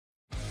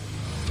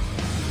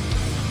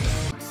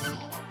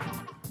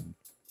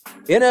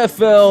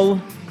NFL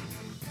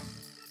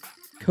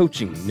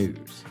coaching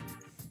news.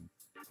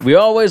 We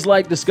always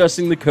like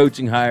discussing the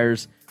coaching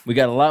hires. We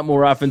got a lot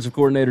more offensive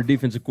coordinator,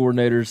 defensive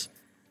coordinators.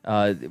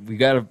 We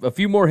got a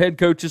few more head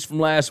coaches from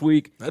last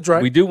week. That's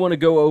right. We do want to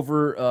go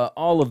over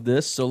all of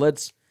this, so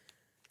let's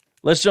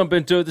jump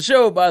into it. The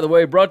show, by the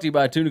way, brought to you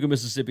by Tunica,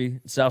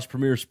 Mississippi, South's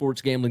premier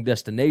sports gambling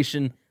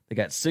destination. They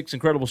got 6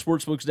 incredible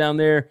sports books down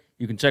there.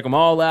 You can check them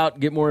all out.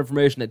 Get more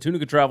information at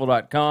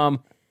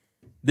tunicatravel.com.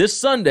 This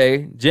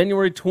Sunday,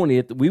 January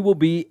 20th, we will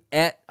be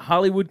at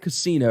Hollywood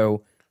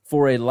Casino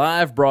for a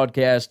live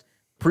broadcast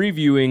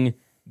previewing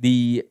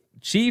the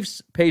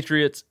Chiefs,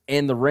 Patriots,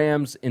 and the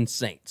Rams and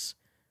Saints.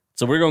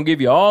 So we're going to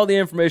give you all the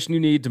information you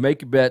need to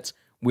make your bets.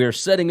 We are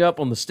setting up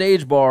on the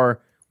stage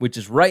bar, which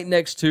is right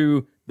next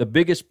to the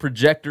biggest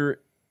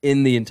projector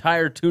in the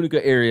entire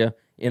Tunica area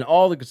in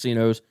all the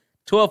casinos,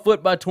 12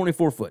 foot by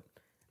 24 foot.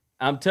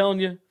 I'm telling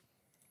you,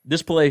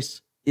 this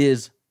place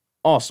is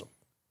awesome.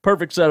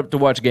 Perfect setup to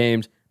watch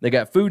games. They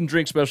got food and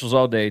drink specials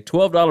all day.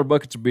 $12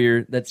 buckets of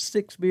beer. That's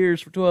 6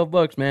 beers for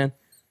 $12, man.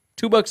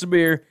 $2 a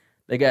beer.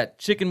 They got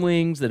chicken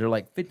wings that are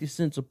like 50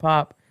 cents a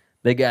pop.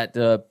 They got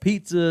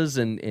pizzas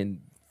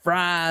and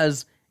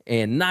fries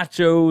and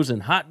nachos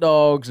and hot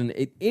dogs and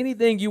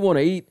anything you want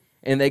to eat,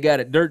 and they got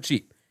it dirt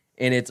cheap.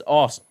 And it's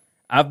awesome.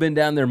 I've been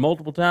down there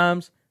multiple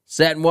times,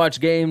 sat and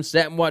watched games,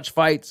 sat and watched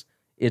fights.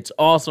 It's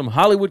awesome.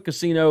 Hollywood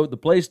Casino, the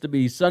place to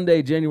be,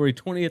 Sunday, January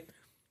 20th.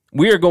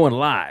 We are going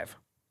live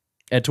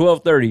at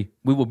 12:30.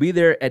 We will be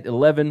there at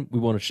 11. We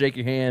want to shake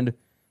your hand,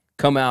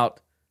 come out,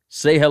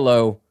 say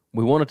hello.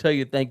 We want to tell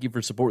you thank you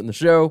for supporting the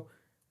show.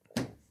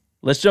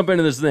 Let's jump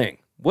into this thing.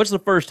 What's the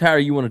first hire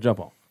you want to jump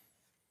on?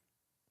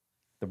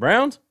 The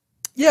Browns?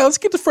 Yeah, let's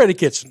get to Freddie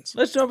Kitchens.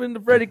 Let's jump into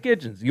Freddie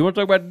Kitchens. You want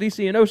to talk about the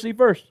DC and OC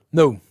first?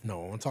 No, I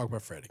want to talk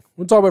about Freddie.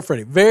 We'll talk about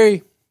Freddie.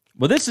 Very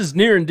well. This is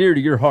near and dear to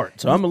your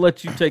heart, so I'm gonna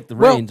let you take the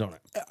reins on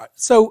it.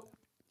 So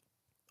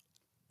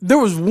there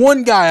was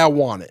one guy I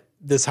wanted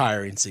this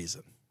hiring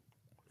season,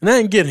 and I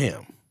didn't get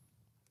him.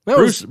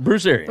 Bruce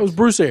Arians. That was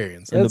Bruce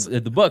Arians. And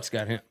the Bucks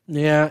got him.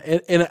 Yeah,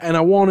 and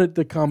I wanted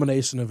the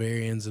combination of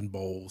Arians and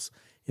Bowles,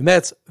 and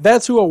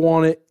that's who I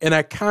wanted. And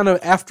I kind of,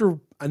 after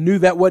I knew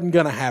that wasn't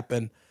going to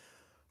happen,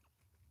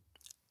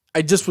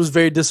 I just was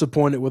very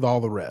disappointed with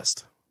all the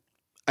rest.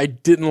 I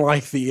didn't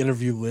like the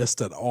interview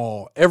list at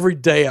all. Every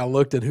day I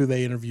looked at who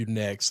they interviewed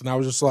next, and I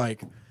was just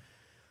like,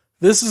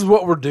 this is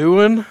what we're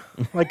doing?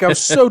 Like, I was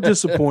so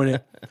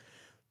disappointed.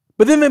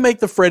 But then they make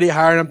the Freddie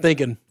hire, and I'm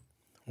thinking,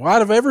 well,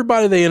 out of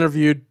everybody they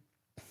interviewed,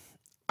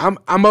 I'm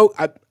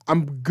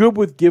good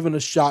with giving a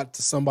shot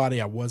to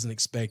somebody I wasn't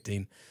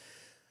expecting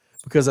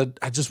because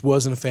I just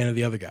wasn't a fan of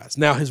the other guys.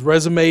 Now, his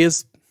resume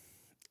is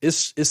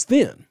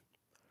thin.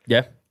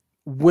 Yeah.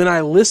 When I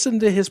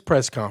listened to his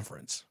press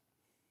conference,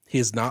 he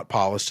is not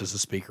polished as a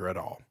speaker at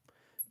all.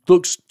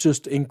 Looks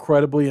just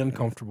incredibly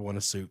uncomfortable in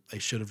a suit. They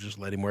should have just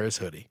let him wear his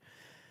hoodie.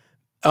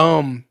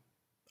 I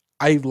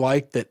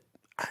like that.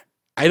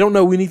 I don't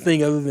know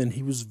anything other than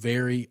he was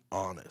very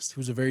honest. He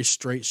was a very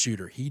straight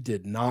shooter. He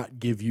did not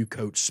give you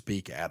coach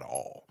speak at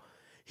all.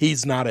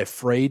 He's not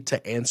afraid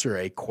to answer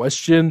a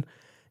question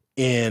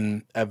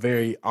in a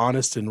very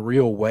honest and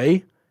real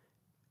way.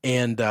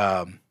 And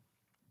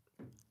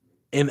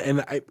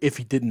if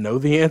he didn't know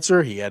the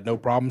answer, he had no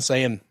problem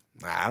saying,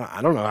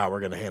 I don't know how we're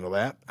going to handle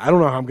that. I don't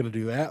know how I'm going to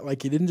do that.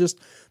 Like, he didn't just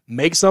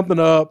make something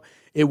up.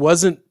 It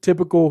wasn't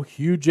typical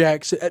Hugh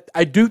Jackson.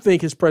 I do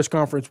think his press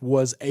conference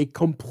was a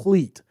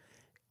complete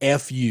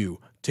F-U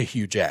to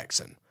Hugh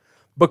Jackson,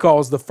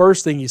 because the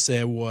first thing he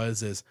said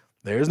is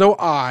there's no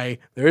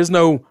there is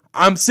no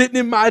I'm sitting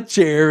in my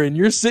chair and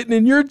you're sitting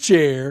in your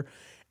chair,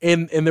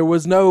 and there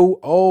was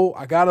no,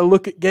 I got to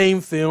look at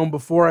game film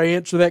before I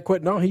answer that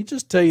question. No, he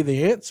just tell you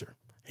the answer.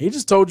 He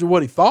just told you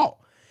what he thought.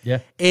 Yeah.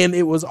 And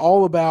it was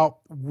all about,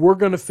 we're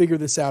going to figure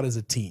this out as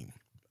a team.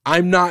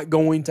 I'm not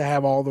going to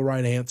have all the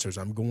right answers.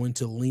 I'm going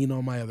to lean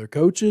on my other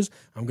coaches.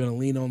 I'm going to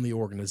lean on the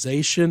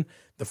organization,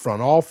 the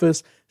front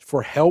office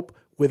for help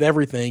with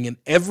everything. And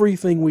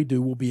everything we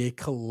do will be a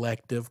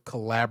collective,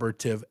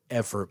 collaborative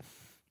effort.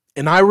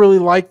 And I really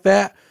like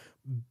that.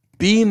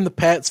 Being the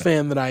Pats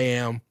fan that I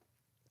am,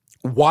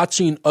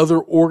 watching other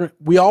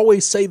we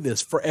always say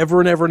this forever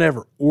and ever and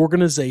ever.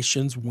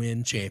 Organizations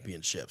win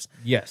championships.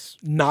 Yes.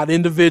 Not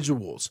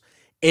individuals.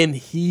 And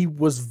he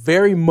was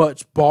very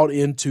much bought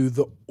into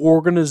the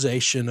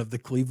organization of the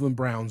Cleveland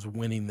Browns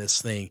winning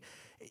this thing.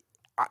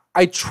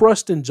 I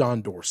trust in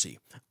John Dorsey.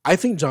 I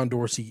think John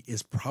Dorsey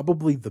is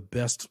probably the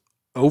best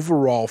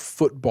overall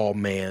football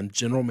man,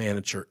 general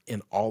manager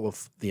in all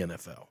of the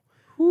NFL.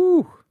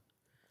 Whew.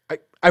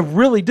 I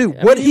really do.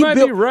 What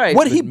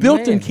he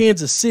built in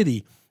Kansas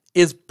City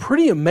is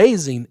pretty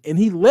amazing, and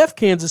he left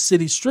Kansas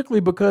City strictly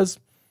because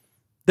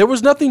there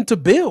was nothing to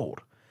build.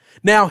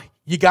 Now,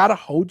 you got to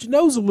hold your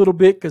nose a little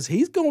bit because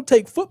he's going to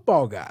take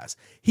football guys.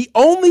 He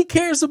only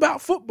cares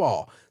about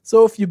football.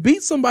 So if you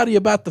beat somebody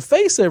about the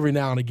face every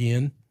now and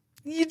again,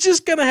 you're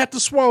just going to have to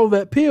swallow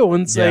that pill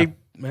and say,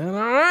 man,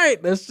 all right,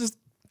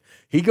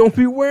 he going to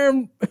be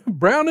wearing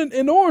brown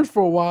and orange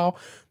for a while.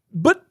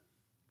 But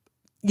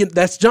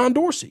that's John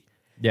Dorsey.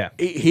 Yeah.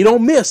 He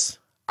don't miss.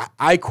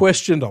 I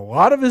questioned a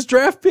lot of his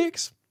draft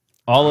picks.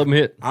 All of them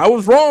hit. I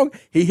was wrong.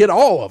 He hit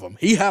all of them.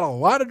 He had a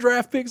lot of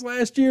draft picks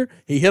last year.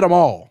 He hit them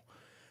all.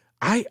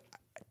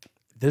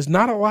 There's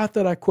not a lot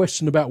that I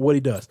question about what he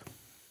does.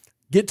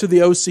 Get to the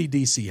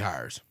OCDC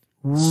hires.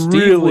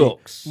 Steve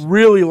Wilks.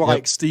 Really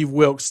like Steve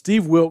Wilks.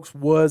 Steve Wilks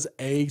was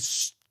a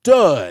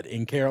stud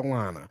in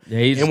Carolina. Yeah,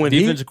 he's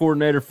defensive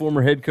coordinator,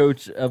 former head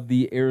coach of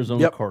the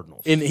Arizona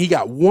Cardinals. And he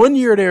got 1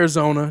 year at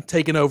Arizona,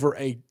 taking over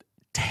a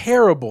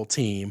terrible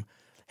team,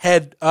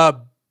 had a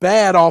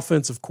bad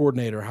offensive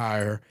coordinator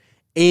hire,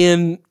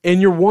 and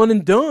you're one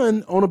and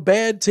done on a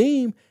bad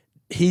team.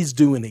 He's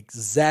doing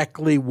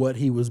exactly what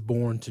he was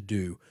born to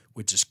do,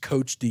 which is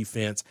coach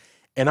defense.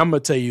 And I'm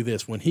going to tell you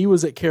this, when he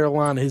was at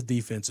Carolina, his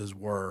defenses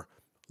were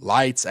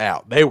lights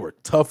out. They were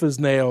tough as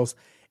nails,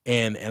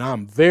 and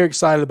I'm very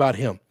excited about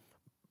him.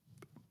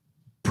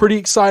 Pretty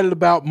excited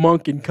about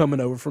Monken coming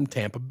over from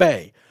Tampa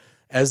Bay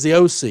as the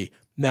OC.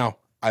 Now,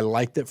 I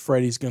like that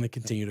Freddie's going to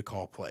continue to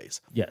call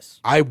plays. Yes.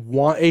 I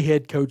want a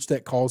head coach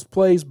that calls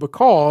plays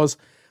because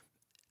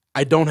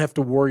I don't have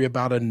to worry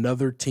about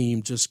another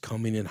team just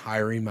coming and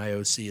hiring my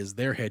OC as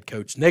their head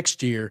coach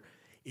next year.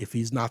 If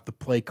he's not the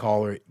play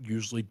caller, it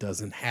usually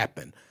doesn't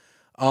happen.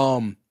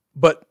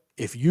 But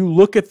if you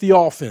look at the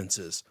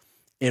offenses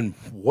and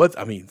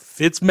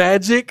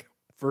Fitzmagic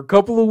for a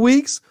couple of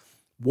weeks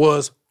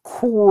was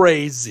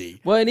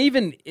crazy. Well,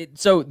 and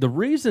so the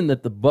reason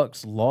that the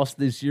Bucs lost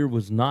this year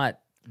was not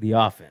the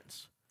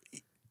offense.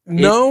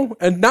 No,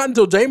 and not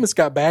until Jameis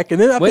got back.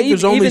 And then I think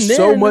there's only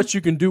so much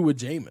you can do with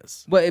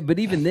Jameis. But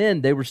even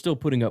then, they were still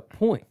putting up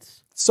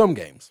points. Some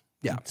games.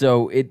 Yeah.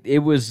 So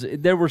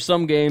there were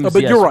some games.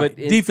 But you're right.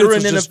 Defense through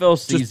an NFL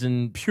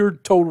season, just pure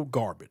total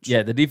garbage.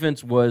 Yeah, the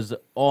defense was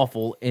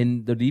awful,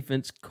 and the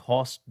defense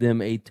cost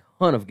them a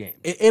ton of games.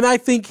 And I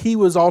think he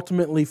was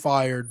ultimately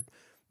fired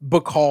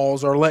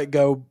because, or let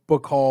go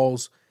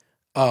because.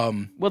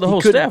 The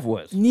whole staff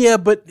was. Yeah,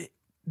 but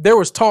there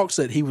was talks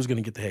that he was going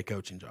to get the head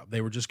coaching job.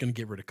 They were just going to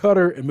get rid of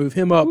Cutter and move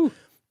him up. Ooh.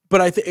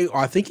 But I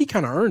think he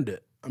kind of earned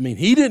it. I mean,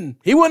 he wasn't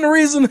the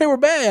reason they were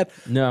bad.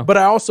 No. But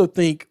I also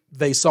think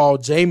they saw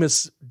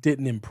Jameis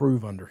didn't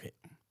improve under him.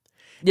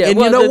 Yeah, and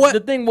well, you know what? The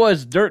thing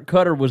was, Dirk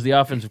Cutter was the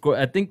offensive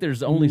coordinator. I think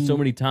there's only so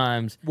many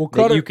times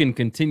that you can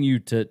continue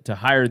to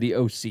hire the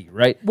OC,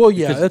 right? Well,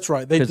 yeah, that's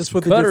right. That's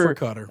what they did for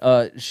Cutter.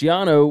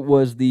 Schiano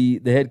was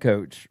the head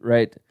coach,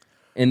 right?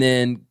 And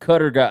then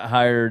Cutter got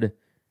hired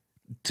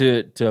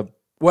to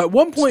well, at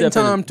one point in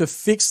time, to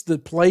fix the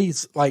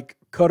plays, like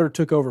Cutter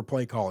took over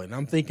play calling.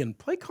 I'm thinking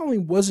play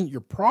calling wasn't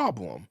your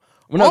problem.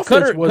 Well, no,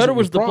 Cutter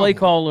was the play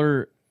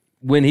caller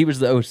when he was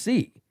the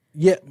OC.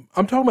 Yeah,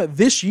 I'm talking about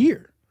this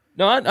year.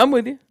 No, I'm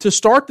with you. To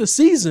start the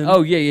season,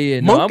 oh, yeah.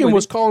 No, Monken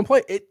was calling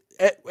play.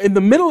 In the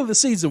middle of the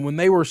season, when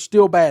they were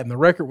still bad and the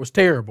record was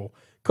terrible,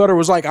 Cutter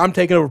was like, I'm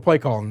taking over play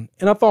calling.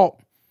 And I thought,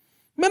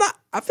 man,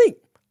 I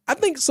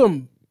think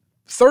some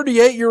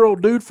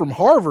 38-year-old dude from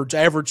Harvard's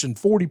averaging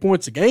 40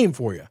 points a game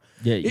for you.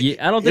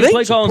 Yeah, I don't think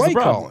play calling's the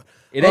problem.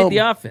 It ain't the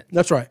offense.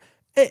 That's right.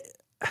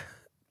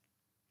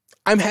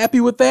 I'm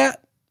happy with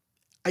that.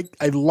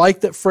 I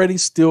like that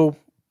Freddie's still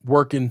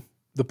working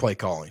the play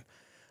calling.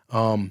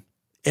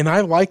 And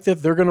I like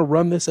that they're going to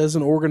run this as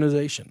an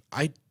organization.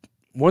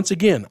 Once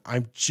again,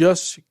 I'm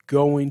just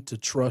going to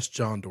trust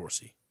John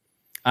Dorsey.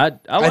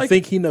 I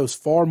think he knows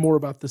far more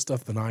about this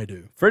stuff than I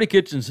do. Freddie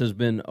Kitchens has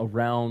been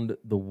around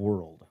the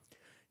world.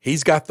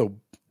 He's got the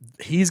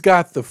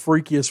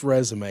freakiest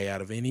resume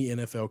out of any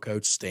NFL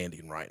coach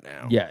standing right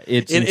now. Yeah,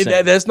 it's insane.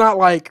 And that's not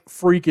like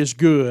freakish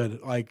good.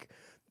 Like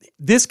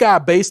this guy,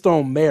 based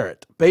on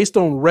merit, based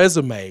on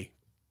resume,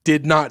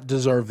 did not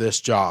deserve this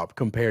job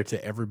compared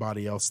to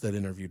everybody else that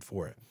interviewed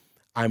for it.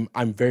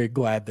 I'm very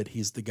glad that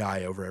he's the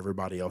guy over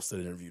everybody else that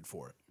interviewed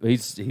for it.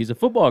 He's a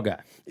football guy.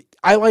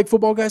 I like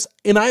football guys,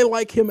 and I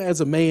like him as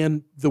a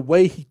man, the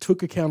way he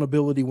took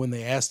accountability when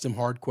they asked him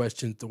hard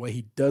questions, the way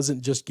he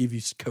doesn't just give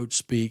you coach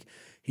speak.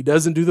 He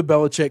doesn't do the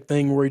Belichick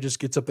thing where he just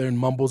gets up there and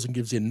mumbles and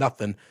gives you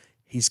nothing.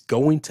 He's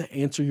going to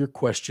answer your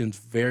questions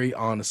very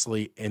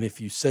honestly, and if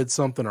you said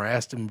something or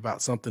asked him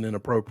about something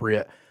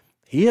inappropriate,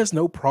 he has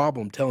no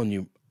problem telling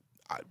you,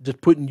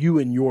 just putting you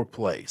in your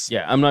place.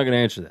 Yeah, I'm not going to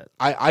answer that.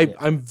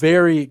 I'm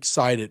very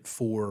excited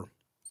for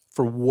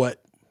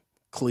what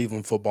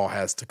Cleveland football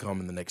has to come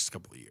in the next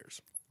couple of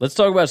years. Let's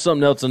talk about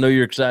something else I know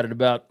you're excited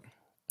about.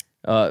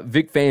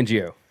 Vic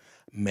Fangio.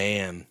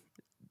 Man.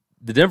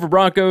 The Denver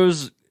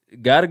Broncos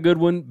got a good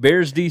one.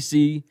 Bears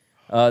DC.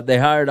 They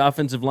hired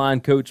offensive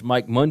line coach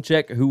Mike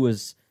Munchak, who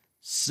was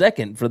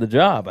second for the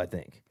job, I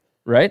think.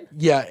 Right?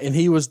 Yeah, and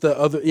he was the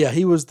other. Yeah,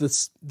 he was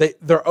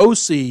their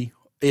OC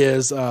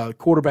is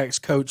quarterback's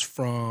coach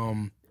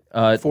from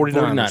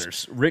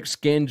 49ers. Rick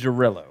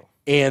Scangarello.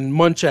 And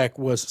Munchak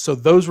was, so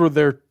those were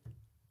their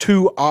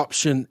two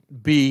option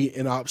B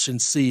and option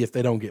C if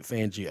they don't get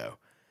Fangio.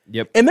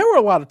 Yep. And there were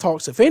a lot of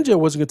talks that Fangio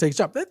wasn't going to take his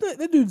job.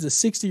 That dude's a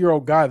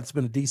 60-year-old guy that's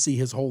been a DC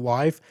his whole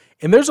life.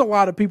 And there's a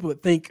lot of people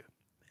that think,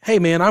 hey,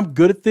 man, I'm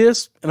good at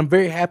this, and I'm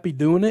very happy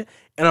doing it,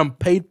 and I'm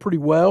paid pretty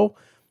well.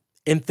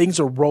 and things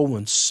are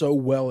rolling so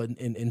well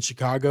in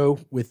Chicago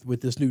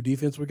with this new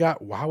defense we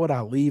got. Why would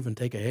I leave and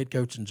take a head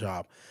coaching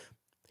job?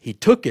 He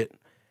took it.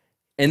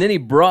 And then he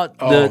brought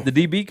the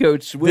DB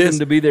coach with him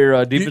to be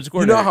their defensive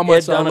coordinator. You know how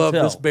much Ed I love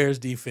Donatel. this Bears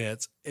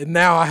defense. And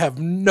now I have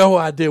no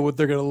idea what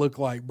they're going to look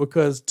like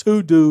because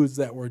two dudes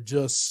that were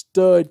just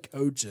stud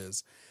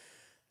coaches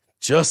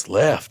just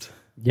left.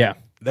 Yeah.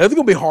 They're going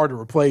to be hard to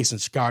replace in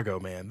Chicago,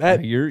 man.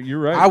 You're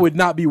right. I would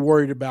not be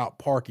worried about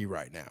Parkey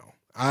right now.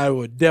 I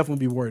would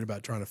definitely be worried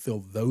about trying to fill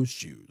those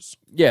shoes.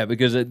 Yeah,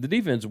 because the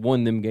defense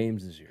won them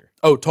games this year.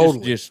 Oh,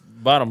 totally. Just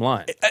bottom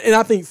line. And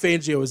I think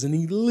Fangio is an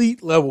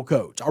elite level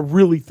coach. I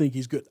really think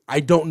he's good.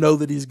 I don't know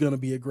that he's going to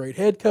be a great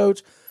head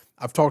coach.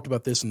 I've talked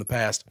about this in the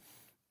past.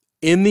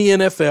 In the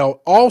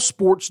NFL, all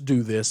sports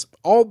do this.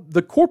 All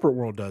the corporate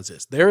world does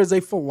this. There is a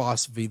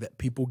philosophy that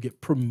people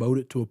get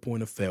promoted to a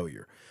point of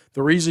failure.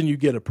 The reason you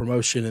get a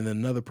promotion and then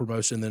another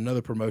promotion and then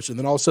another promotion,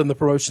 then all of a sudden the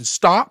promotions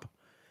stop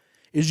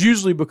is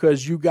usually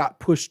because you got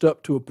pushed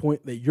up to a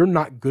point that you're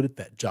not good at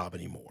that job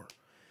anymore.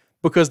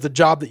 Because the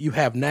job that you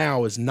have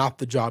now is not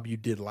the job you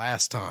did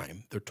last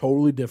time. They're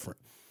totally different.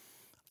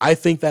 I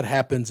think that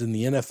happens in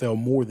the NFL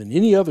more than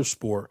any other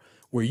sport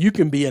where you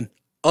can be an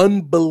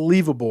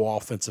unbelievable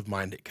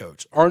offensive-minded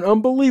coach or an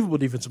unbelievable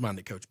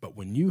defensive-minded coach. But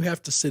when you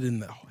have to sit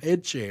in the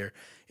head chair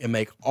and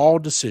make all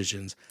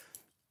decisions,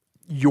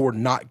 you're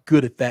not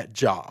good at that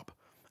job.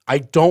 I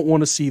don't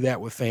want to see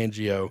that with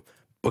Fangio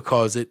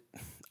because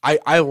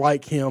I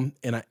like him,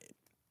 and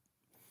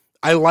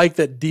I like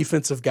that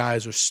defensive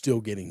guys are still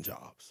getting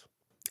jobs.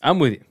 I'm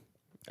with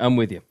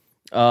you.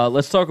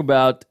 Let's talk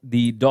about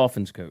the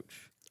Dolphins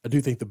coach. I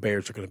do think the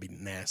Bears are going to be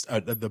nasty.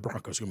 The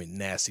Broncos are going to be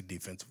nasty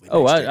defensively.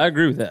 Oh, I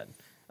agree with that.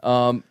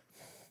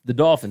 The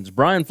Dolphins,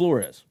 Brian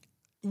Flores.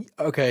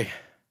 Okay.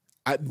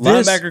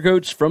 Linebacker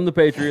coach from the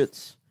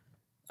Patriots.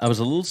 I was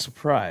a little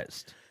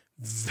surprised.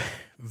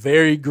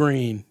 Very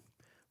green.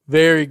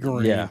 Very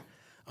green. Yeah.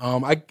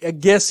 I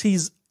guess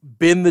he's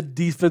been the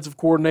defensive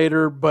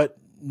coordinator, but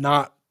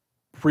not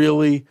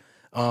really.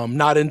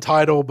 Not in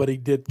title, but he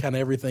did kind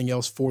of everything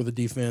else for the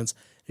defense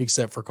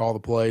except for call the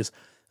plays.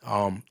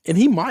 And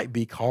he might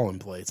be calling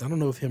plays. I don't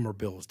know if him or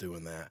Bill is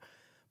doing that.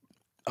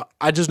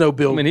 I just know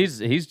Bill. I mean,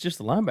 he's just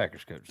the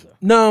linebackers coach, though.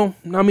 No,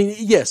 I mean,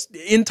 yes,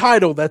 in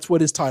title, that's what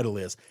his title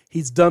is.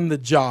 He's done the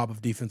job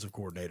of defensive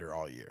coordinator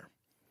all year.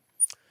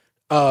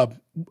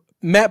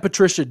 Matt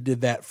Patricia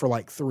did that for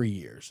like 3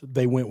 years.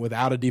 They went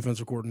without a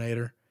defensive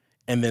coordinator,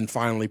 and then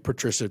finally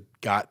Patricia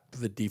got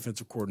the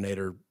defensive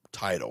coordinator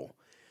title.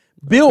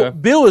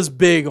 Bill is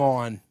big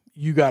on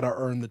you got to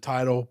earn the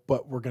title,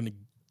 but we're going to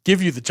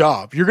give you the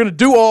job. You're going to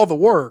do all the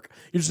work.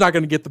 You're just not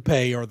going to get the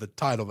pay or the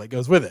title that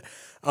goes with it.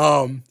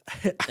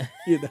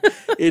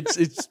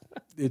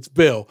 It's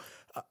Bill.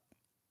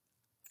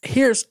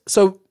 This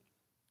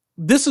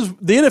is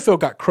the NFL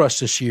got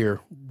crushed this year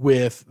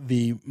with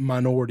the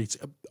minorities.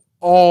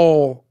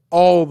 All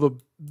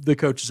the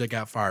coaches that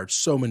got fired,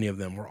 so many of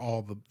them were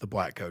all the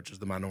black coaches,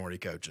 the minority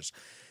coaches.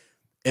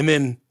 And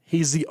then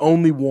he's the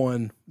only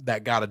one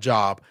that got a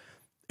job.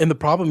 And the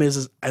problem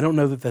is I don't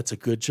know that that's a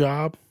good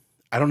job.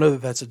 I don't know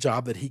that that's a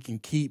job that he can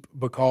keep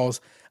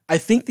because I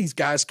think these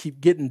guys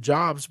keep getting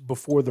jobs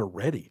before they're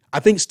ready.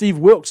 I think Steve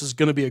Wilkes is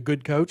going to be a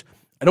good coach.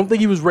 I don't think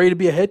he was ready to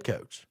be a head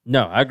coach.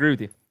 No, I agree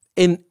with you.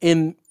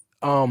 And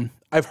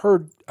I've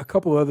heard a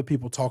couple of other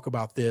people talk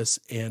about this,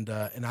 and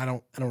I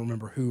don't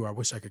remember who. I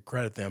wish I could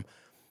credit them,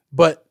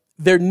 but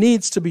there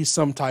needs to be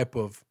some type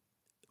of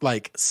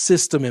like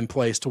system in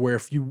place to where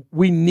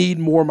we need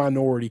more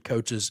minority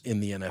coaches in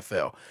the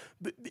NFL.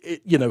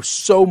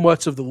 So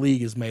much of the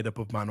league is made up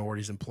of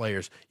minorities and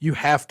players. You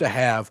have to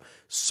have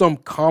some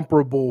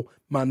comparable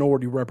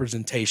minority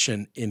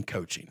representation in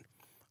coaching,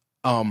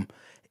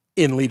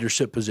 in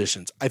leadership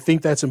positions. I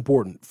think that's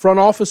important. Front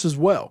office as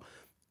well.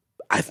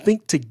 I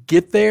think to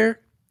get there,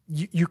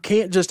 you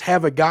can't just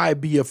have a guy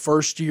be a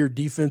first-year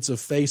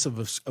defensive face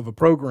of a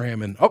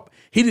program and,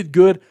 he did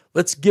good,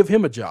 let's give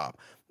him a job.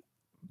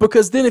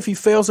 Because then if he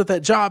fails at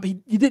that job,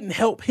 you didn't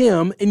help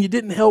him and you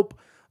didn't help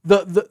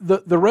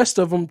the rest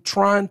of them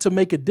trying to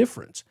make a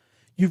difference.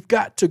 You've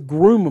got to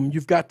groom them.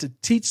 You've got to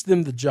teach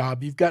them the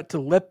job. You've got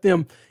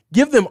to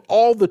give them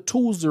all the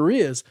tools there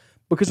is,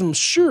 because I'm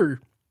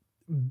sure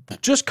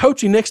just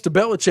coaching next to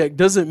Belichick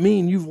doesn't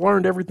mean you've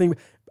learned everything.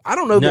 I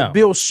don't know that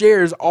Bill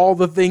shares all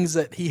the things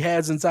that he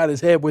has inside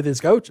his head with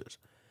his coaches,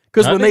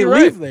 because when they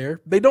leave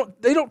there, they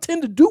don't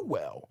tend to do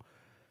well.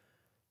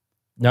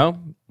 No,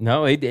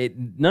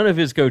 none of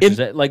his coaches.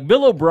 Like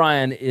Bill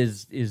O'Brien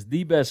is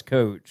the best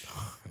coach.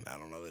 I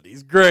don't know that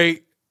he's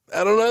great.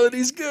 I don't know that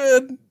he's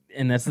good.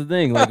 And that's the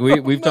thing. Like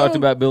we've talked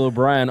about Bill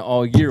O'Brien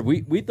all year.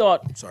 We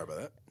thought. Sorry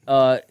about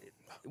that.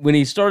 When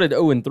he started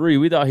 0-3,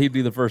 we thought he'd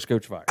be the first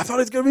coach fired. I thought he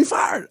was going to be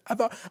fired. I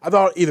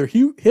thought either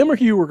him or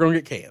Hugh were going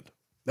to get canned.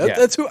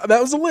 That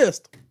was the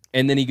list.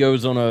 And then he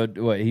goes on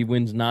he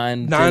wins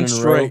 9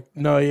 straight.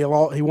 No,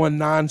 he won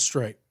 9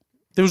 straight.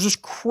 It was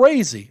just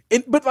crazy.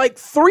 But like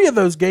 3 of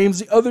those games,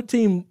 the other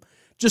team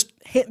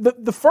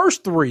the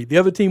first 3, the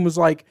other team was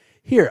like,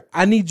 here,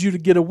 I need you to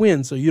get a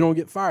win so you don't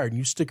get fired and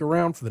you stick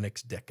around for the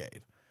next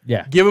decade.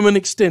 Yeah. Give him an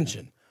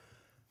extension.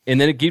 And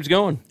then it keeps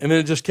going. And then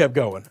it just kept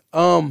going.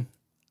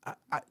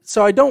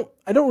 So I don't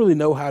really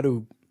know how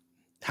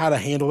to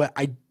handle that.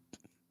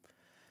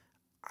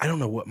 I don't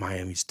know what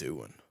Miami's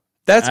doing.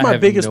 That's my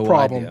biggest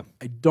problem. Idea.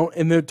 I don't,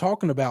 and they're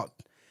talking about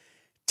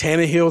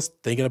Tannehill's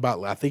thinking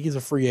about. I think he's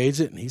a free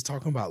agent, and he's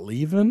talking about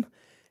leaving.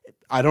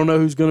 I don't know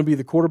who's going to be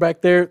the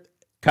quarterback there.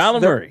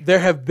 Kyler Murray. There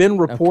have been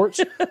reports.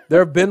 There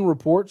have been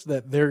reports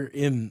that they're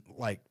in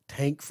like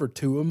tank for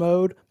Tua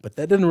mode, but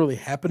that didn't really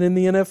happen in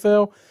the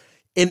NFL.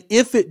 And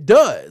if it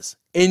does,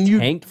 and you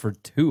tanked for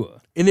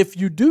Tua, and if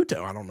you do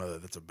tank, I don't know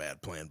that that's a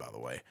bad plan, by the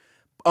way.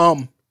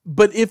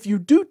 But if you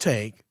do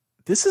tank,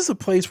 this is a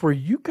place where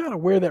you got to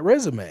wear that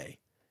resume.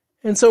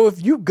 And so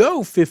if you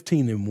go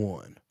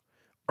 15-1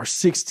 or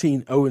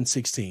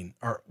 0-16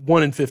 or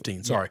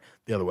 1-15, sorry,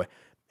 the other way,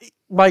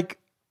 like,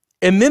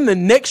 and then the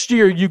next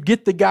year you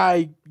get the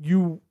guy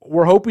you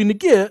were hoping to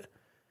get,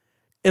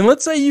 and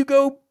let's say you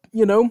go,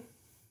 5-11.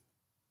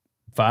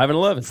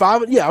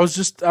 Yeah,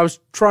 I was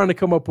trying to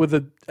come up with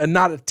a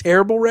not a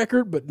terrible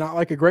record, but not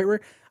like a great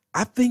record.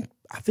 I think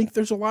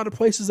there's a lot of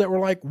places that were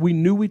like, we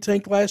knew we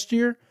tanked last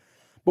year,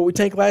 but we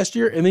tanked last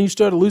year, and then you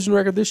started a losing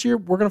record this year,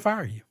 we're going to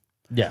fire you.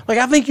 Yeah. Like,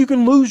 I think you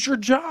can lose your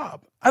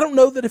job. I don't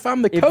know that if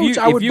I'm the coach,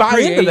 I would buy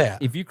into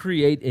that. If you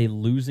create a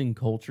losing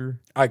culture,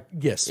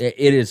 yes, it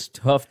is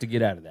tough to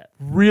get out of that.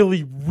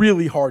 Really,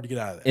 really hard to get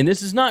out of that. And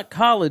this is not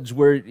college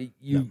where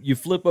you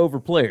flip over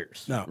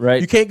players. No.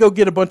 Right? You can't go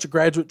get a bunch of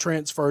graduate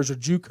transfers or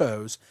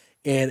JUCOs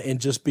and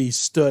just be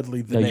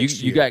studly the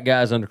next year. You got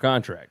guys under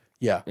contract.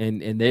 Yeah.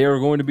 And they are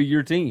going to be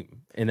your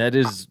team. And that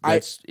is what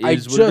it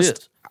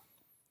is.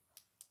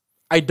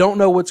 I don't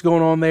know what's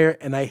going on there,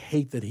 and I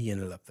hate that he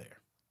ended up there.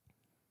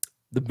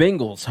 The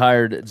Bengals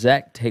hired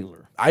Zach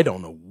Taylor. I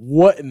don't know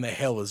what in the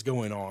hell is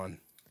going on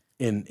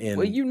in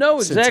Well, you know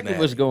exactly Cincinnati.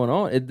 what's going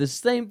on. The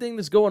same thing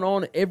that's going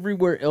on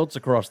everywhere else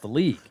across the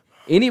league.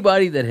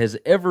 Anybody that has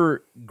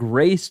ever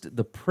graced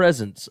the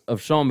presence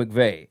of Sean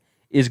McVay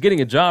is getting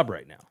a job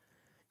right now.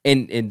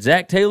 And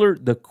Zach Taylor,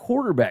 the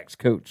quarterback's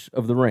coach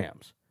of the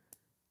Rams,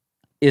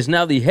 is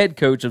now the head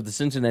coach of the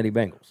Cincinnati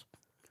Bengals.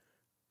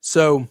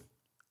 So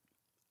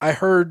I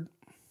heard...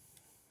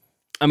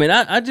 I mean,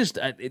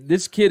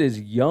 this kid is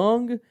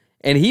young,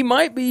 and he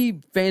might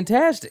be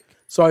fantastic.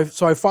 So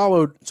I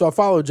followed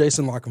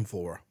Jason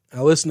Lockenfleur, and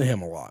I listened to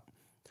him a lot.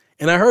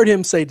 And I heard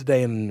him say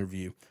today in an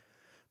interview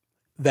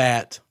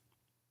that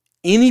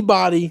any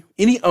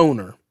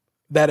owner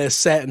that has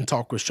sat and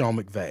talked with Sean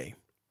McVay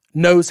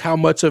knows how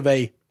much of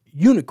a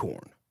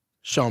unicorn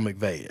Sean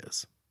McVay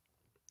is.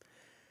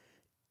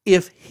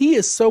 If he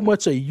is so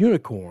much a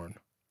unicorn,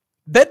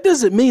 that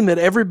doesn't mean that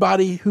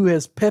everybody who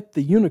has pepped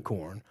the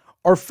unicorn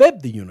or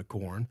fed the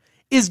unicorn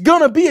is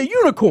going to be a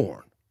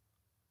unicorn.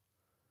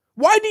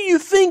 Why do you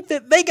think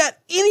that they got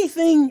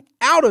anything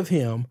out of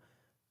him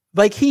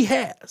like he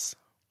has?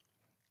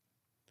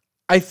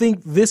 I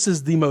think this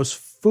is the most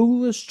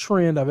foolish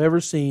trend I've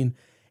ever seen,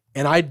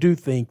 and I do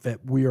think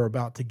that we are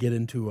about to get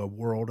into a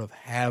world of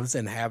haves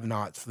and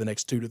have-nots for the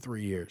next 2 to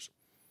 3 years.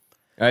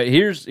 All right,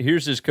 here's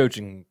his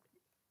coaching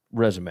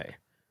resume.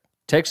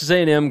 Texas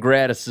A&M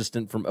grad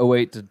assistant from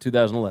 2008 to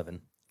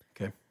 2011.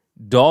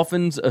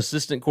 Dolphins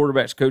assistant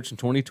quarterbacks coach in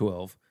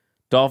 2012.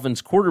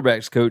 Dolphins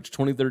quarterbacks coach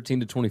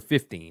 2013 to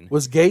 2015.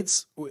 Was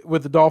Gates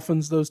with the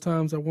Dolphins those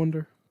times, I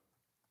wonder?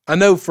 I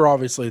know for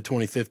obviously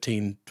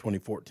 2015,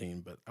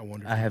 2014, but I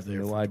wonder if I have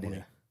no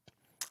idea.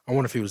 I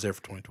wonder if he was there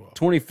for 2012.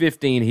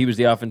 2015, he was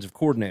the offensive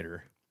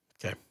coordinator.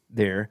 Okay.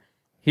 There.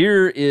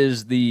 Here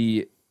is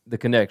the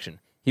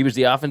connection. He was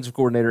the offensive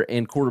coordinator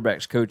and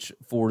quarterbacks coach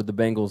for the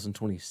Bengals in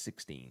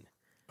 2016.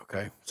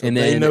 Okay, so and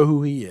they know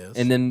who he is.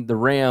 And then the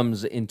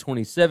Rams in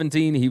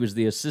 2017, he was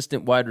the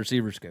assistant wide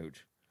receivers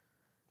coach.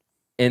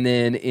 And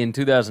then in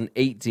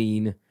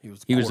 2018, he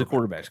was the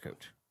quarterbacks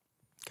coach.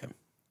 Okay.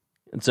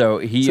 And so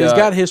he's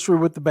got history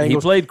with the Bengals. He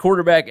played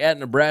quarterback at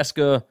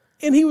Nebraska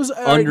and he was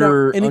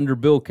under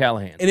Bill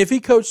Callahan. And if he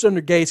coached under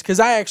Gase,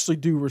 because I actually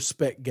do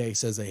respect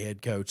Gase as a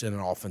head coach and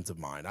an offensive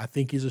mind. I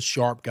think he's a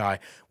sharp guy.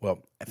 Well,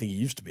 I think he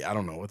used to be. I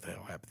don't know what the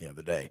hell happened the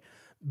other day.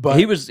 But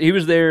he was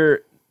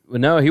there.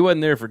 No, he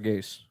wasn't there for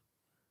Gase.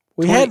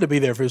 We had to be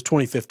there for his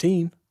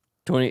 2015.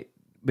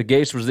 But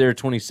Gase was there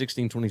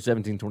 2016,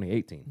 2017,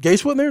 2018.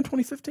 Gase wasn't there in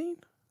 2015?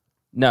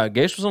 No,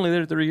 Gase was only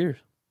there 3 years.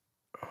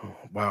 Oh,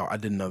 wow, I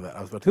didn't know that.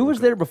 I was about to Who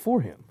was there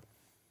before him?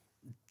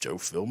 Joe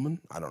Philbin?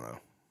 I don't know.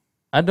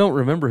 I don't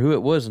remember who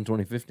it was in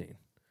 2015.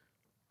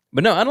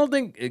 But no, I don't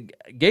think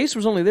Gase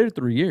was only there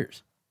 3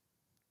 years.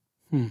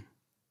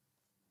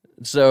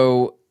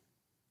 So,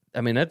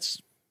 I mean, that's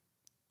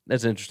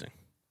interesting.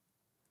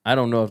 I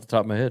don't know off the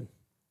top of my head.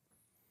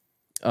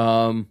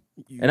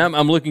 And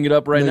I'm looking it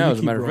up right now, as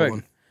a matter of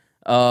fact.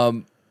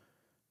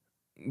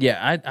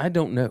 Yeah, I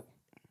don't know.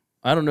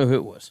 I don't know who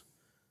it was.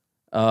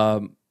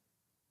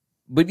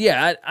 But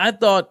yeah, I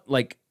thought,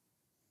 like,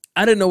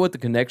 I didn't know what the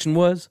connection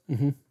was,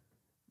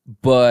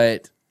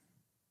 but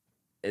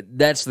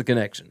that's the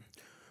connection.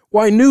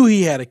 Well, I knew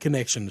he had a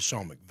connection to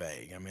Sean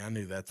McVay. I mean, I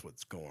knew that's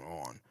what's going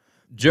on.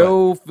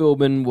 Joe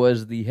Philbin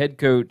was the head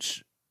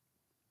coach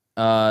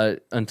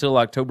until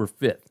October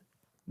 5th.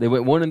 They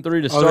went 1-3 to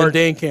Then start.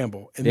 Dan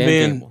Campbell, and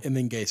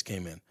then Gase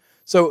came in.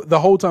 So the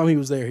whole time he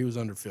was there, he was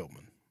under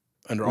Philbin,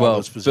 under all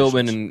those positions.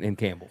 Philbin and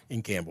Campbell.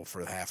 And Campbell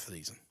for half the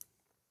season.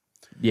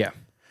 Yeah.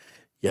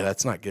 Yeah,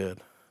 that's not good.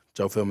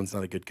 Joe Philbin's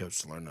not a good coach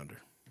to learn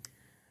under.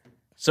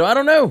 So I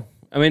don't know.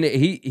 I mean,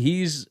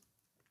 he's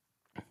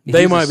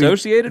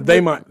associated.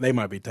 They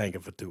might be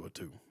tanking for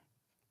 202.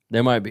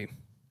 They might be.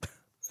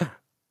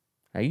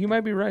 Hey, you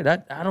might be right.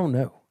 I don't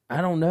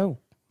know.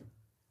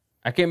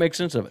 I can't make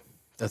sense of it.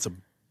 That's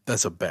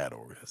a bad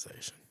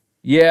organization.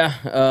 Yeah.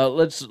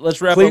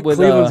 Let's wrap up with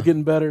Cleveland's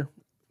getting better.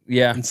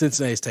 Yeah. And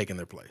Cincinnati's taking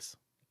their place.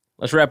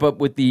 Let's wrap up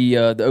with the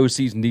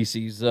OCs and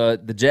DCs.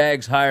 The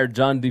Jags hired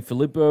John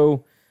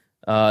DeFilippo.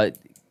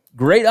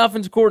 Great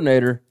offensive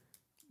coordinator,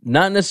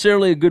 not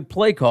necessarily a good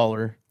play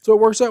caller. So it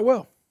works out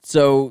well.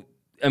 So,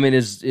 I mean,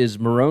 is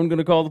Marone going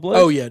to call the plays?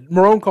 Oh, yeah.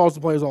 Marone calls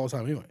the plays all the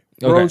time anyway.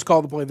 Marone's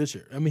called the play this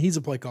year. I mean, he's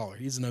a play caller.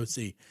 He's an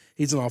OC.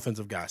 He's an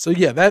offensive guy. So,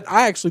 yeah,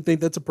 I actually think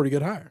that's a pretty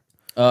good hire.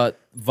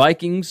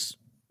 Vikings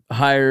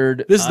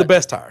hired... This is the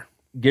best hire.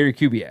 Gary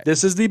Kubiak.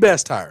 This is the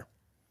best hire,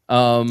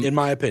 in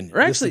my opinion.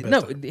 Or actually,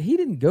 no, he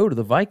didn't go to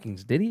the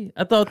Vikings, did he?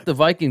 I thought the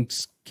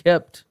Vikings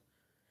kept...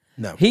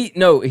 No.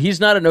 He's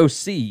not an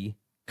OC.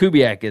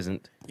 Kubiak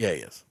isn't. Yeah,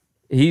 he is.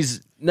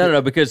 He's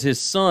no, because his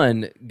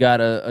son got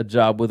a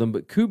job with him,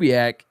 but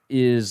Kubiak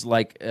is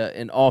like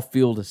an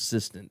off-field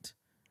assistant.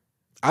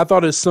 I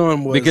thought his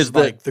son was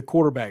the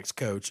quarterback's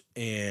coach,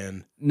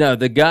 and no,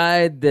 the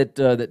guy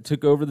that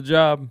took over the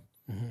job,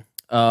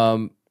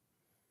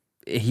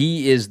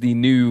 he is the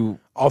new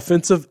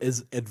offensive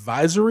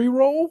advisory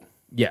role.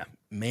 Yeah,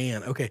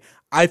 man. Okay,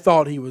 I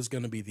thought he was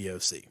going to be the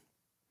OC.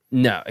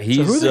 No, he's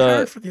so who they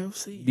hired for the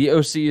OC? The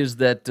OC is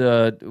that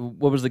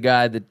what was the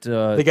guy that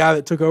the guy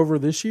that took over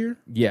this year?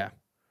 Yeah,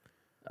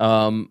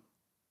 and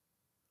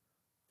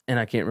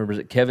I can't remember. Is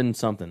it Kevin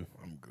something?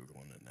 I'm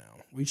googling it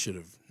now. We should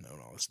have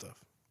known all this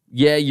stuff.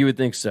 Yeah, you would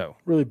think so.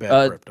 Really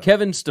bad.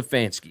 Kevin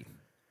Stefanski.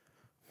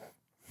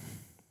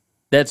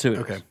 That's who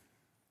it is.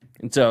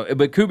 And so,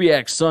 but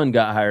Kubiak's son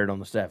got hired on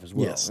the staff as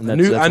well. Yes, and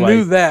I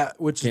knew that,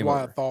 which is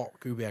why I thought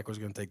Kubiak was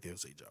going to take the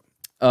OC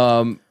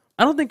job.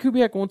 I don't think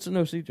Kubiak wants an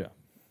OC job.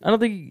 I don't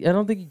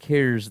think he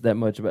cares that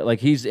much about, like,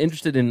 he's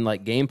interested in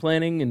like game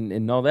planning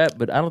and all that,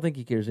 but I don't think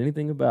he cares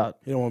anything about.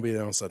 He don't want to be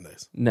there on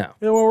Sundays. No,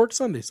 he don't want to work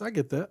Sundays. I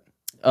get that.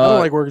 I don't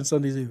like working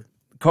Sundays either.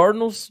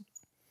 Cardinals,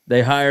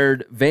 they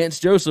hired Vance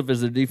Joseph as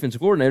their defensive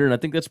coordinator, and I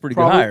think that's a pretty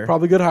good hire.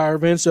 Probably good hire.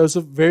 Vance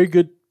Joseph, very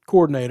good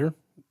coordinator.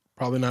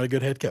 Probably not a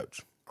good head coach.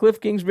 Cliff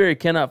Kingsbury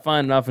cannot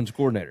find an offensive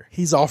coordinator.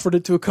 He's offered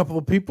it to a couple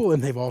of people,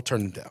 and they've all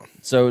turned it down.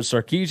 So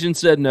Sarkisian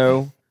said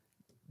no.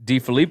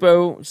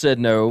 DeFilippo said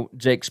no.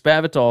 Jake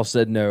Spavital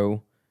said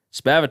no.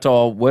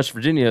 Spavital, West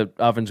Virginia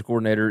offensive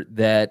coordinator,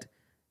 that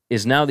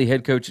is now the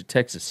head coach at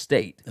Texas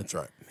State. That's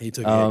right. He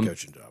took a head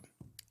coaching job.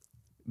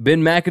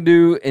 Ben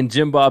McAdoo and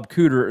Jim Bob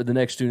Cooter are the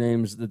next two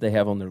names that they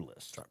have on their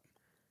list. Right.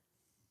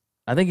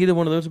 I think either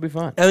one of those will be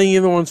fine. I think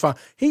either one's fine.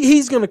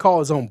 He's going to call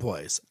his own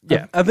plays.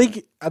 Yeah. I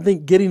think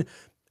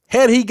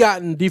had he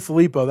gotten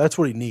DeFilippo, that's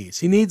what he needs.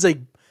 He needs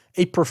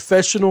a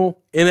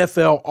professional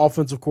NFL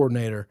offensive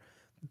coordinator.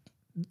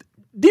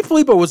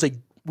 DeFilippo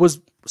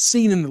was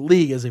seen in the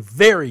league as a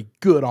very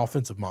good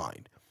offensive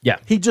mind. Yeah.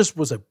 He just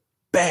was a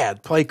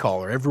bad play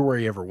caller everywhere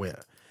he ever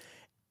went.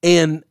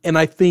 And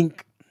I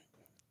think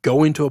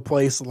going to a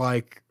place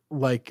like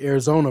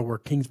Arizona where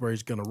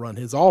Kingsbury's going to run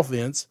his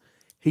offense,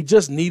 he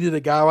just needed a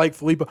guy like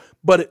Filippo.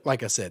 But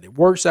like I said, it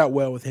works out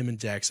well with him in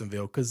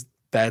Jacksonville because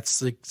that's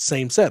the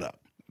same setup.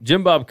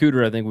 Jim Bob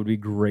Cooter, I think, would be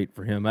great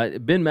for him.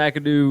 Ben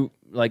McAdoo,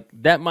 like,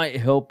 that might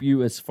help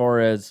you as far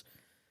as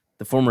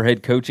the former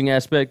head coaching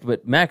aspect,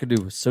 but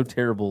McAdoo was so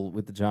terrible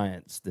with the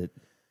Giants that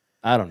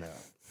I don't know.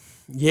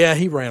 Yeah,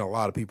 he ran a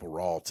lot of people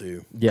raw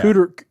too. Yeah.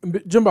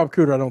 Jim Bob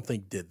Cooter, I don't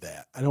think did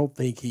that. I don't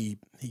think he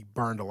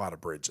burned a lot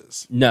of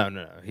bridges. No.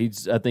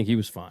 I think he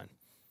was fine.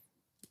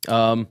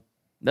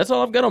 That's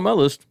all I've got on my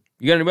list.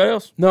 You got anybody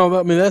else? No,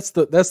 I mean that's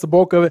the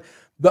bulk of it.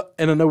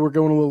 And I know we're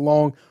going a little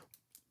long.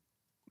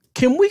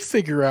 Can we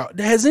figure out?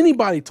 Has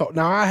anybody talked?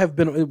 Now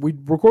we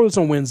record this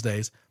on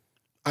Wednesdays.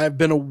 I've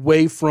been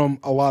away from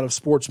a lot of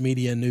sports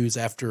media news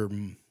after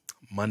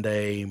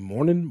Monday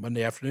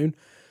afternoon.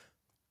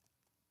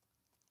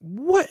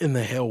 What in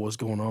the hell was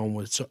going on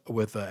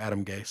with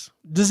Adam Gase?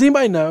 Does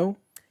anybody know?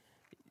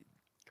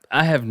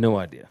 I have no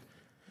idea.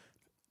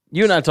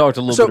 You and I talked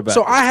a little bit about.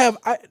 So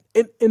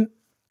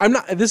I'm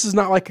not. This is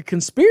not like a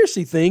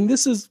conspiracy thing.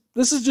 This is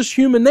just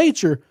human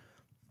nature.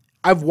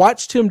 I've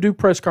watched him do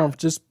press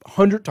conferences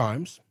 100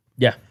 times.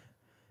 Yeah,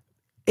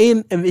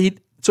 and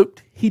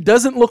he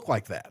doesn't look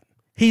like that.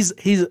 He's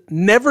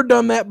never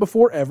done that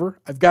before ever.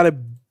 I've got a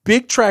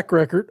big track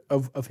record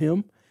of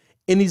him,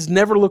 and he's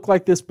never looked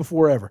like this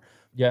before ever.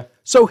 Yeah.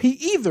 So he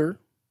either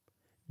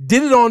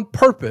did it on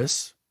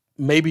purpose,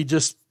 maybe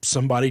just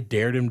somebody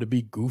dared him to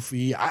be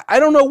goofy. I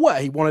don't know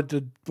what. He wanted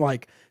to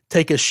like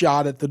take a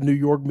shot at the New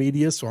York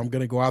media, so I'm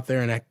going to go out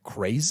there and act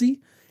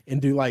crazy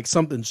and do like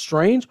something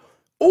strange,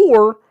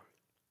 or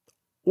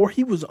or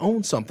he was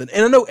on something.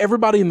 And I know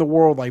everybody in the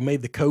world like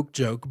made the coke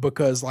joke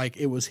because like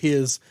it was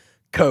his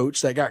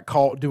coach that got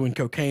caught doing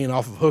cocaine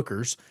off of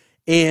hookers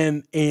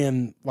and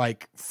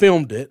like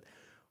filmed it.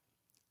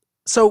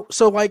 So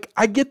like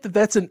I get that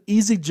that's an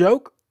easy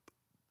joke,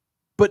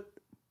 but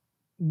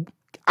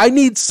I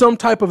need some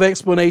type of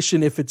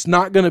explanation if it's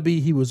not going to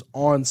be he was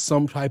on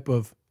some type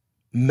of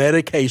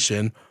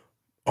medication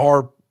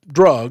or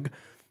drug.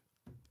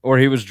 Or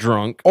he was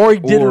drunk. Or he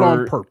did it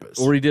on purpose.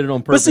 Or he did it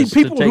on purpose. But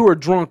see, people who are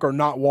drunk are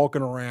not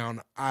walking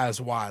around eyes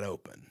wide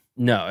open.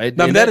 No.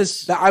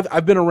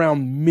 I've been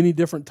around many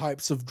different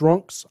types of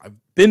drunks. I've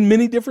been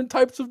many different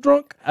types of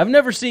drunk. I've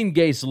never seen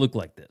Gase look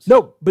like this.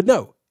 No.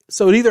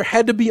 So it either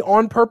had to be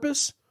on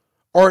purpose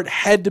or it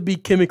had to be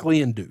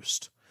chemically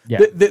induced. Yeah.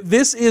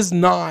 This is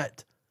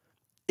not,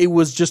 it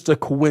was just a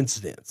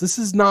coincidence. This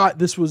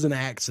was an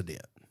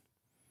accident.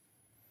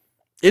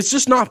 It's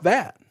just not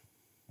that.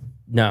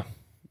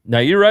 No,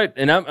 you're right,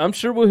 and I'm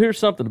sure we'll hear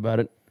something about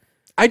it.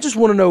 I just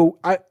want to know,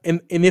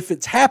 and if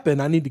it's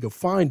happened, I need to go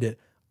find it.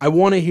 I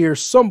want to hear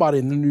somebody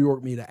in the New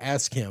York media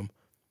ask him,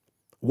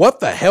 what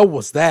the hell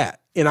was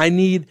that? And I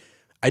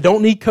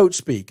don't need coach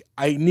speak.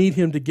 I need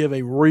him to give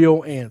a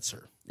real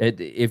answer.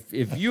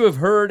 If you have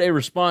heard a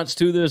response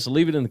to this,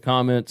 leave it in the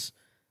comments.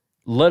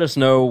 Let us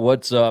know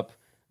what's up.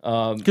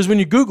 Because when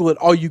you Google it,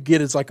 all you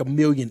get is like a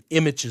million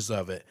images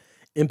of it,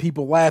 and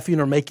people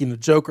laughing or making a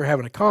joke or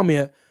having a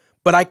comment.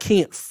 But I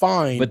can't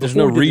find. But there's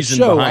no reason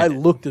behind it. I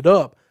looked it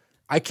up.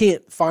 I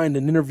can't find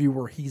an interview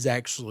where he's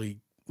actually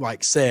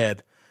like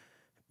said,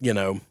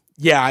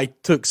 yeah, I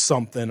took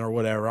something or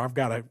whatever. I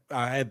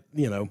had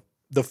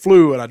the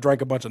flu and I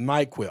drank a bunch of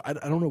NyQuil. I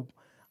don't know.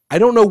 I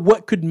don't know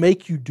what could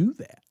make you do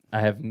that.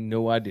 I have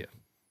no idea,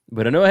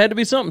 but I know it had to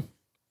be something.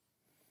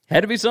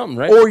 Had to be something,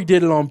 right? Or he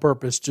did it on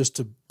purpose just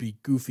to be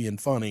goofy and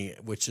funny,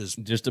 which is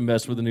just to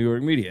mess with the New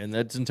York media, and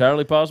that's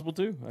entirely possible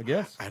too, I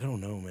guess. I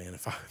don't know, man.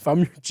 If I'm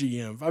your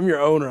GM, if I'm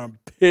your owner, I'm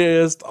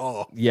pissed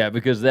off. Yeah,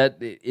 because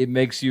it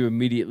makes you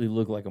immediately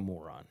look like a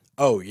moron.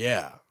 Oh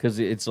yeah, because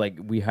it's like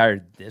we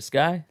hired this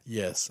guy.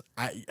 Yes,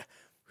 I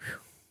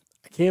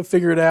can't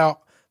figure it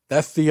out.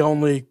 That's the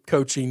only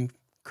coaching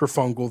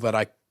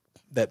kerfungle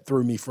that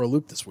threw me for a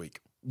loop this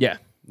week. Yeah.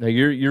 No,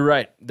 you're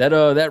right.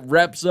 That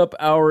wraps up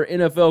our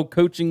NFL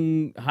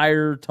coaching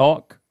hire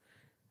talk,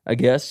 I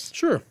guess.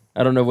 Sure.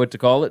 I don't know what to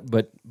call it,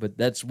 but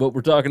that's what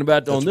we're talking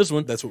about on this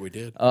one. That's what we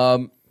did.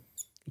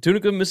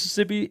 Tunica,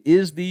 Mississippi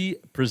is the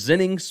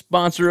presenting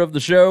sponsor of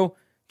the show.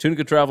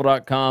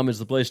 TunicaTravel.com is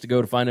the place to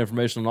go to find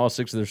information on all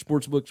 6 of their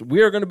sports books.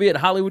 We are going to be at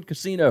Hollywood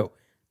Casino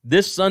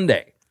this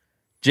Sunday,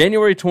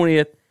 January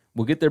 20th.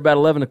 We'll get there about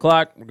 11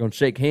 o'clock. We're going to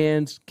shake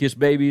hands, kiss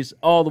babies,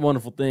 all the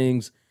wonderful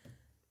things.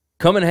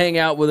 Come and hang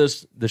out with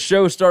us. The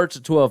show starts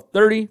at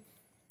 12:30.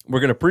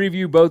 We're going to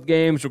preview both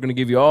games. We're going to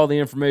give you all the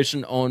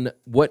information on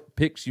what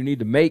picks you need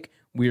to make.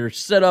 We are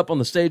set up on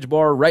the stage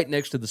bar right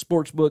next to the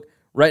sports book,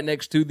 right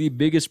next to the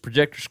biggest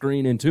projector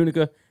screen in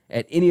Tunica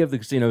at any of the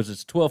casinos.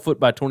 It's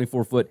 12-foot by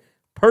 24-foot.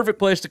 Perfect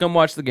place to come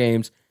watch the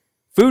games.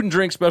 Food and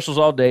drink specials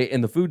all day,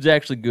 and the food's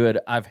actually good.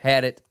 I've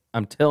had it.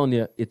 I'm telling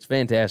you, it's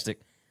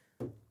fantastic.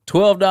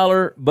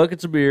 $12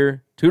 buckets of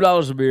beer,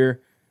 $2 a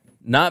beer.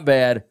 Not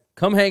bad.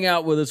 Come hang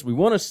out with us. We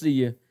want to see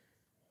you.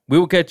 We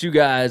will catch you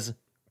guys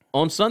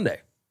on Sunday.